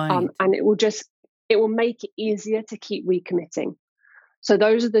 Right. And it will make it easier to keep recommitting. So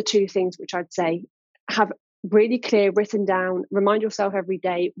those are the two things which I'd say: have really clear, written down, remind yourself every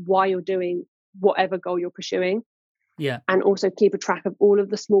day why you're doing whatever goal you're pursuing, Yeah. and also keep a track of all of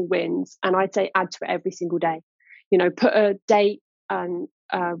the small wins. And I'd say add to it every single day. Put a date and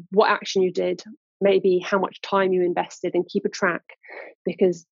what action you did, maybe how much time you invested, and keep a track,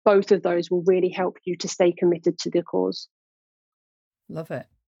 because both of those will really help you to stay committed to the cause. Love it.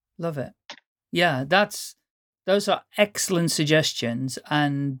 Love it. Yeah, those are excellent suggestions,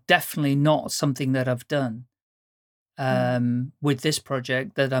 and definitely not something that I've done with this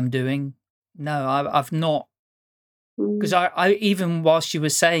project that I'm doing. No, I've not, because I even whilst you were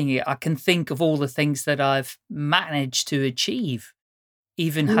saying it, I can think of all the things that I've managed to achieve,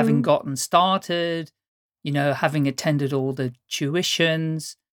 even having gotten started, having attended all the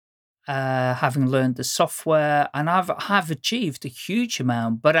tuitions, having learned the software, and have achieved a huge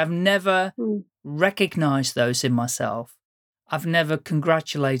amount, but I've never recognized those in myself. I've never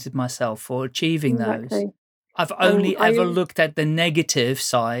congratulated myself for achieving those. I've only ever looked at the negative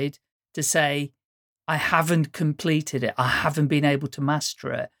side to say, I haven't completed it. I haven't been able to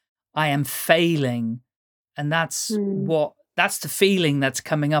master it. I am failing. And that's the feeling that's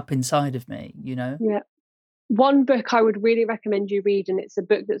coming up inside of me, Yeah. One book I would really recommend you read, and it's a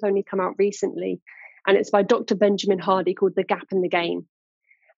book that's only come out recently, and it's by Dr. Benjamin Hardy, called The Gap and the Gain.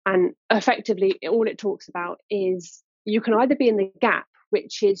 And effectively, all it talks about is you can either be in the gap,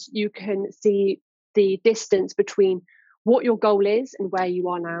 which is you can see the distance between what your goal is and where you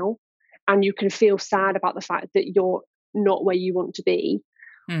are now, and you can feel sad about the fact that you're not where you want to be.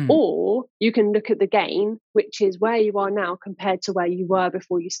 Or you can look at the gain, which is where you are now compared to where you were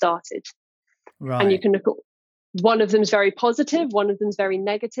before you started. Right. And you can look at, one of them's very positive, one of them's very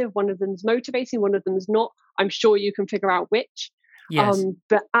negative, one of them's motivating, one of them's not. I'm sure you can figure out which. Yes.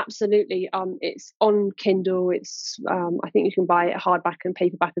 But absolutely, it's on Kindle. It's I think you can buy it hardback and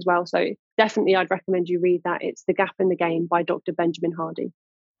paperback as well. So definitely, I'd recommend you read that. It's The Gap and the Gain by Dr. Benjamin Hardy.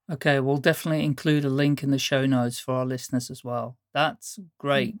 Okay, we'll definitely include a link in the show notes for our listeners as well. That's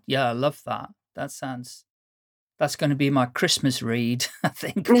great. Yeah, I love that. That's going to be my Christmas read, I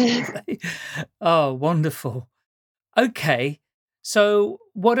think. Probably. Oh, wonderful. Okay, so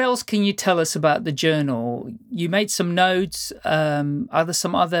what else can you tell us about the journal? You made some notes. Are there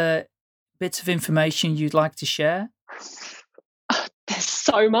some other bits of information you'd like to share? There's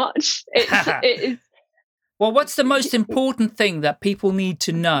so much. It is. Well, what's the most important thing that people need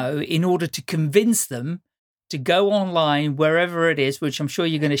to know in order to convince them to go online, wherever it is, which I'm sure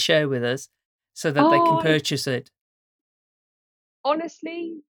you're going to share with us, so that they can purchase it?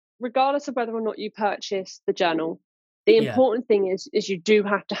 Honestly, regardless of whether or not you purchase the journal, the important thing is you do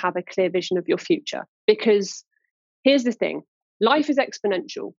have to have a clear vision of your future. Because here's the thing, life is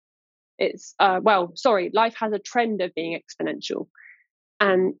exponential. Life has a trend of being exponential.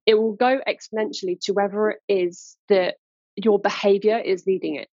 And it will go exponentially to wherever it is that your behavior is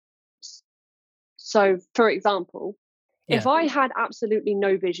leading it. So, for example, if I had absolutely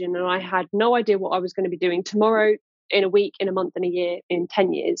no vision and I had no idea what I was going to be doing tomorrow, in a week, in a month, in a year, in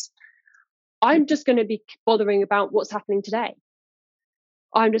 10 years, I'm just going to be bothering about what's happening today.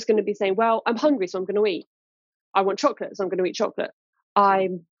 I'm just going to be saying, well, I'm hungry, so I'm going to eat. I want chocolate, so I'm going to eat chocolate. I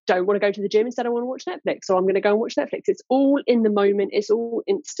don't want to go to the gym, instead I want to watch Netflix, so I'm going to go and watch Netflix. It's all in the moment. It's all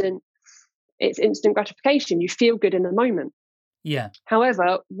instant. It's instant gratification. You feel good in the moment. Yeah.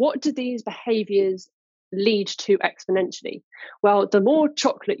 However, what do these behaviors lead to exponentially? Well, the more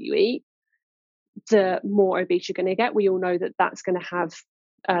chocolate you eat, the more obese you're going to get. We all know that that's going to have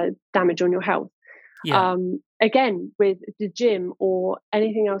damage on your health. Yeah. Again, with the gym or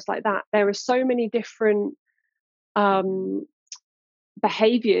anything else like that, there are so many different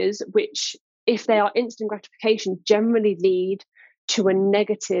behaviors which, if they are instant gratification, generally lead to a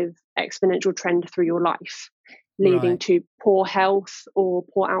negative exponential trend through your life, leading to poor health or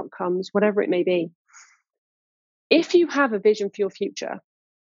poor outcomes, whatever it may be. If you have a vision for your future,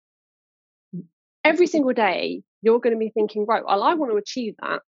 every single day you're going to be thinking, right, well, I want to achieve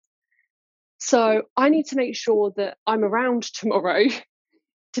that. So I need to make sure that I'm around tomorrow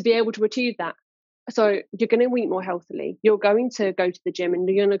to be able to achieve that. So you're going to eat more healthily. You're going to go to the gym and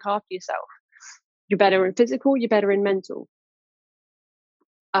you're going to look after yourself. You're better in physical, you're better in mental.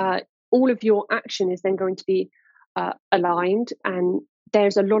 All of your action is then going to be aligned, and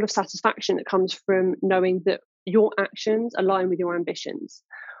there's a lot of satisfaction that comes from knowing that your actions align with your ambitions.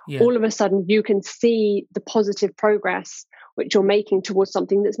 Yeah. All of a sudden, you can see the positive progress which you're making towards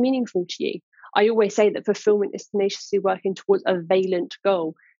something that's meaningful to you. I always say that fulfillment is tenaciously working towards a valent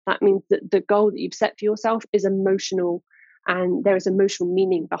goal. That means that the goal that you've set for yourself is emotional, and there is emotional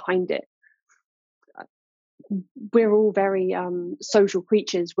meaning behind it. We're all very social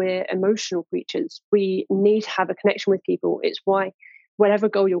creatures. We're emotional creatures. We need to have a connection with people. It's why whatever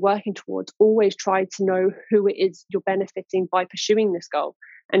goal you're working towards, always try to know who it is you're benefiting by pursuing this goal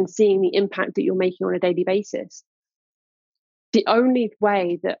and seeing the impact that you're making on a daily basis. The only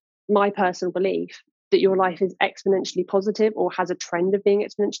way that my personal belief that your life is exponentially positive or has a trend of being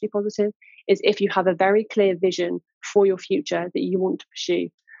exponentially positive is if you have a very clear vision for your future that you want to pursue.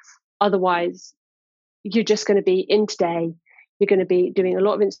 Otherwise, you're just going to be in today. You're going to be doing a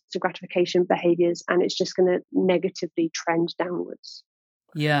lot of instant gratification behaviors, and it's just going to negatively trend downwards.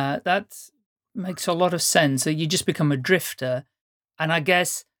 Yeah, that makes a lot of sense. So you just become a drifter. And I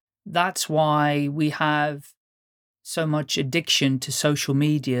guess that's why we have so much addiction to social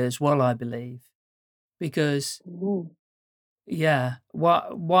media as well, I believe. Because, yeah,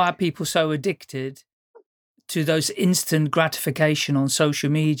 why are people so addicted to those instant gratification on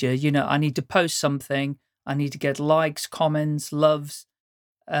social media? You know, I need to post something, I need to get likes, comments, loves,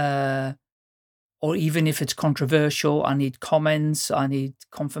 or even if it's controversial, I need comments, I need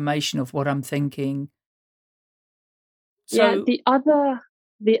confirmation of what I'm thinking. So the other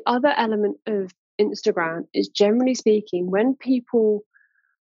element of Instagram is, generally speaking, when people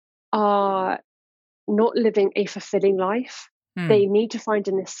are not living a fulfilling life, they need to find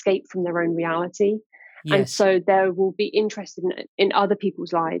an escape from their own reality. Yes. And so they will be interested in other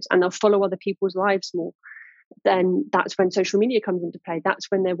people's lives, and they'll follow other people's lives more. Then that's when social media comes into play. That's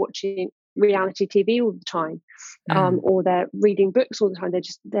when they're watching reality TV all the time, or they're reading books all the time.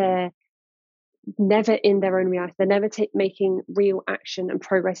 They're never in their own reality. They're never making real action and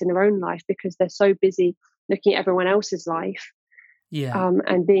progress in their own life because they're so busy looking at everyone else's life,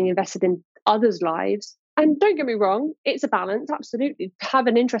 and being invested in others' lives. And don't get me wrong, it's a balance. Absolutely, have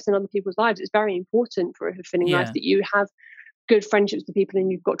an interest in other people's lives. It's very important for a fulfilling life that you have good friendships with people and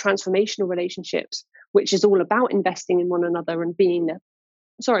you've got transformational relationships, which is all about investing in one another and being there.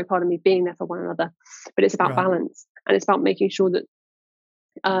 Being there for one another. But it's about balance, and it's about making sure that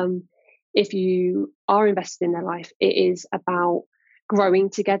if you are invested in their life, it is about growing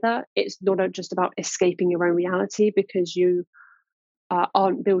together. It's not just about escaping your own reality because you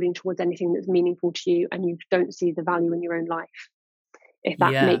aren't building towards anything that's meaningful to you and you don't see the value in your own life, if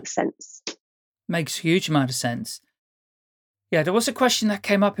that makes sense. Makes a huge amount of sense. Yeah, there was a question that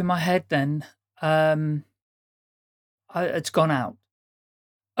came up in my head then. It's gone out.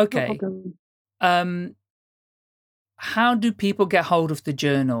 Okay. No problem. How do people get hold of the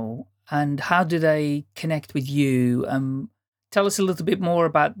journal and how do they connect with you? Tell us a little bit more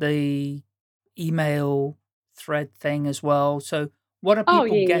about the email thread thing as well. So what are people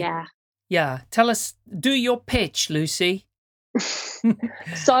Yeah, tell us, do your pitch, Lucy.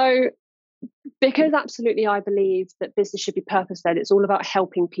 So, because absolutely I believe that business should be purpose-led, it's all about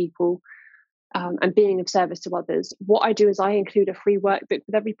helping people and being of service to others. What I do is I include a free workbook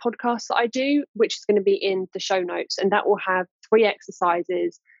with every podcast that I do, which is going to be in the show notes. And that will have 3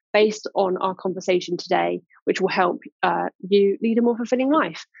 exercises based on our conversation today, which will help you lead a more fulfilling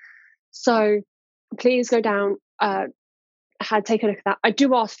life. So please go down, take a look at that. I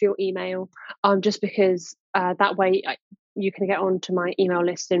do ask for your email, just because that way you can get onto my email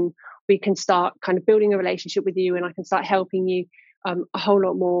list and we can start kind of building a relationship with you, and I can start helping you a whole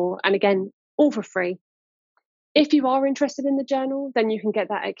lot more. And again, all for free. If you are interested in the journal, then you can get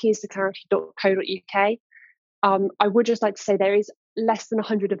that at keystoClarity.co.uk. I would just like to say there is less than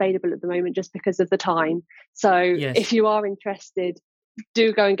 100 available at the moment just because of the time. So if you are interested,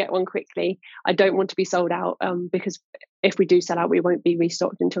 do go and get one quickly. I don't want to be sold out, because if we do sell out, we won't be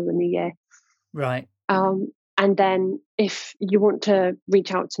restocked until the new year. Right. And then if you want to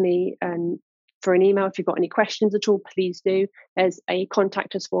reach out to me and for an email, if you've got any questions at all, please do. There's a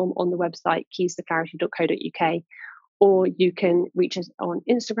contact us form on the website, keystoClarity.co.uk, or you can reach us on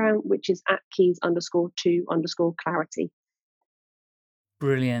Instagram, which is at keys_to_clarity.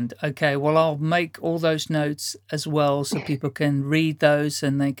 Brilliant. Okay, well, I'll make all those notes as well so people can read those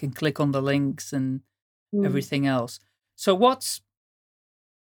and they can click on the links and everything else. So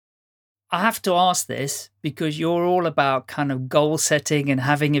I have to ask this because you're all about kind of goal setting and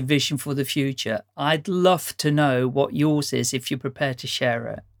having a vision for the future. I'd love to know what yours is if you're prepared to share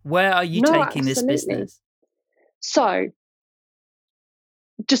it. Where are you taking this business? So,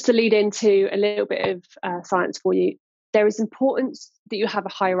 just to lead into a little bit of science for you, there is importance that you have a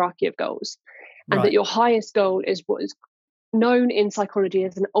hierarchy of goals, and that your highest goal is what is known in psychology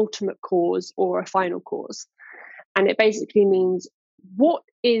as an ultimate cause or a final cause. And it basically means, what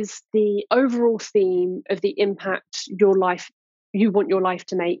is the overall theme of the impact you want your life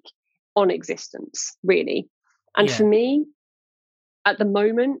to make on existence, really? And for me, at the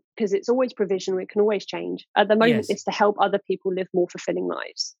moment, because it's always provisional, it can always change. At the moment, it's to help other people live more fulfilling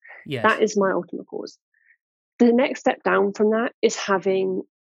lives. That is my ultimate cause. The next step down from that is having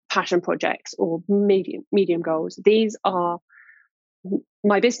passion projects or medium goals. These are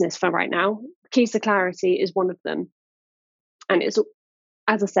my business for right now. Keys to Clarity is one of them. And it's,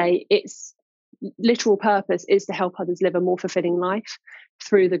 as I say, its literal purpose is to help others live a more fulfilling life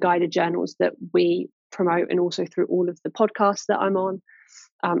through the guided journals that we promote, and also through all of the podcasts that I'm on,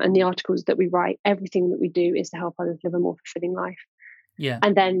 and the articles that we write. Everything that we do is to help others live a more fulfilling life. Yeah.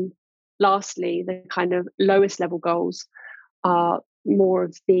 And then lastly, the kind of lowest level goals are more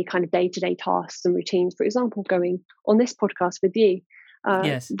of the kind of day-to-day tasks and routines. For example, going on this podcast with you.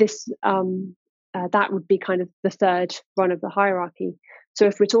 Yes. That would be kind of the third run of the hierarchy. So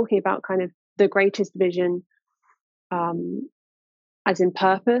if we're talking about kind of the greatest vision, as in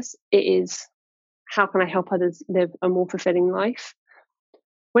purpose, it is how can I help others live a more fulfilling life?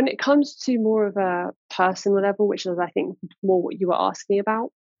 When it comes to more of a personal level, which is, I think, more what you were asking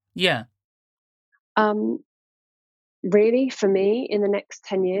about. Yeah. Really, for me, in the next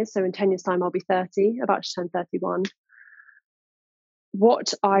 10 years, so in 10 years' time, I'll be 30, about to turn 31.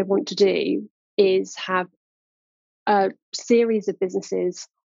 What I want to do is have a series of businesses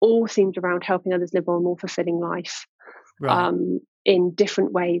all themed around helping others live a more fulfilling life, Right. in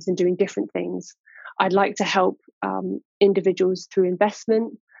different ways and doing different things. I'd like to help individuals through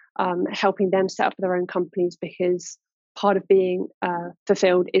investment, helping them set up their own companies, because part of being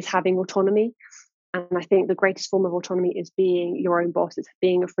fulfilled is having autonomy. And I think the greatest form of autonomy is being your own boss. It's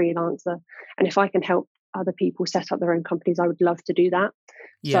being a freelancer. And if I can help other people set up their own companies, I would love to do that.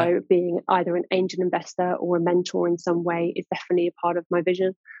 Yeah. So being either an angel investor or a mentor in some way is definitely a part of my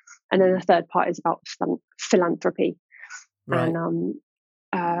vision. And then the third part is about philanthropy. Right.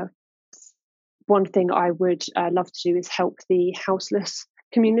 And one thing I would love to do is help the houseless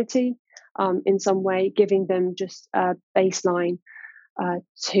community in some way, giving them just a baseline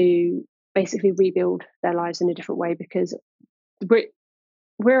to basically rebuild their lives in a different way, because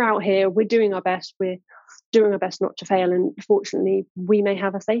we're out here, we're doing our best, we're doing our best not to fail, and fortunately we may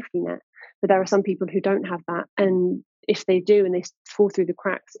have a safety net, but there are some people who don't have that, and if they do and they fall through the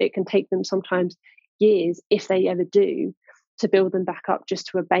cracks, it can take them sometimes years, if they ever do, to build them back up just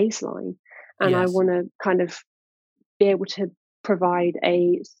to a baseline. And I want to kind of be able to provide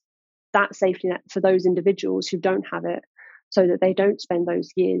that safety net for those individuals who don't have it, so that they don't spend those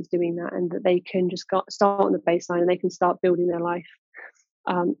years doing that, and that they can just start on the baseline and they can start building their life,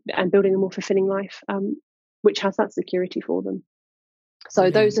 and building a more fulfilling life, which has that security for them. So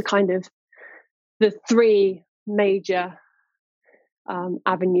Brilliant. Those are kind of the three major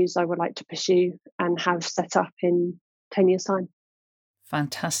avenues I would like to pursue and have set up in 10 years' time.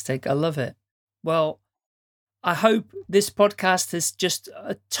 Fantastic. I love it. Well, I hope this podcast is just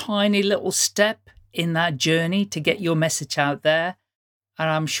a tiny little step in that journey to get your message out there. And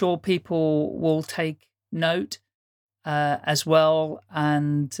I'm sure people will take note as well,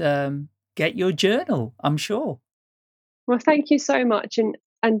 and get your journal, I'm sure. Well, thank you so much.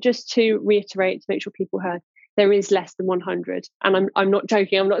 And just to reiterate, to make sure people heard, there is less than 100. And I'm not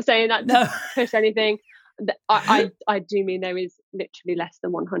joking. I'm not saying that to push anything. I do mean there is literally less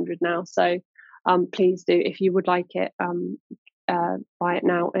than 100 now. So please do, if you would like it, buy it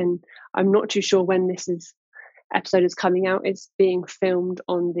now. And I'm not too sure when this episode is coming out. It's being filmed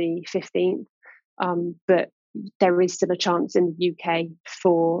on the 15th, but there is still a chance in the UK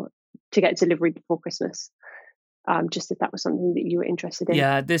to get delivery before Christmas. Just if that was something that you were interested in.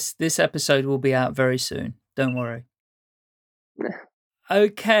 Yeah, this episode will be out very soon. Don't worry.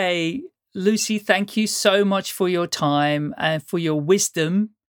 Okay, Lucy, thank you so much for your time and for your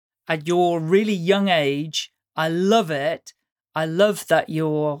wisdom at your really young age. I love it. I love that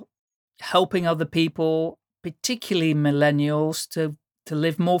you're helping other people, particularly millennials, to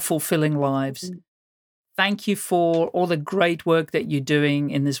live more fulfilling lives. Thank you for all the great work that you're doing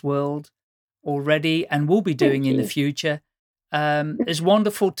in this world already and will be doing in the future. It's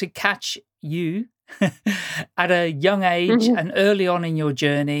wonderful to catch you at a young age and early on in your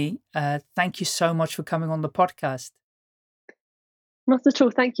journey. Thank you so much for coming on the podcast. Not at all.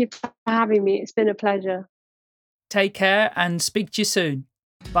 Thank you for having me. It's been a pleasure. Take care and speak to you soon.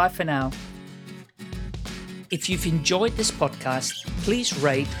 Bye for now. If you've enjoyed this podcast, please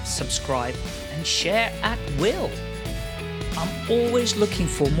rate, subscribe, and share at will. I'm always looking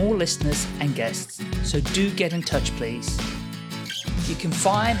for more listeners and guests, so do get in touch, please. You can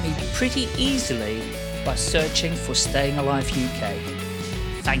find me pretty easily by searching for Staying Alive UK.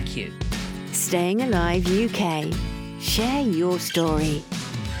 Thank you. Staying Alive UK. Share your story.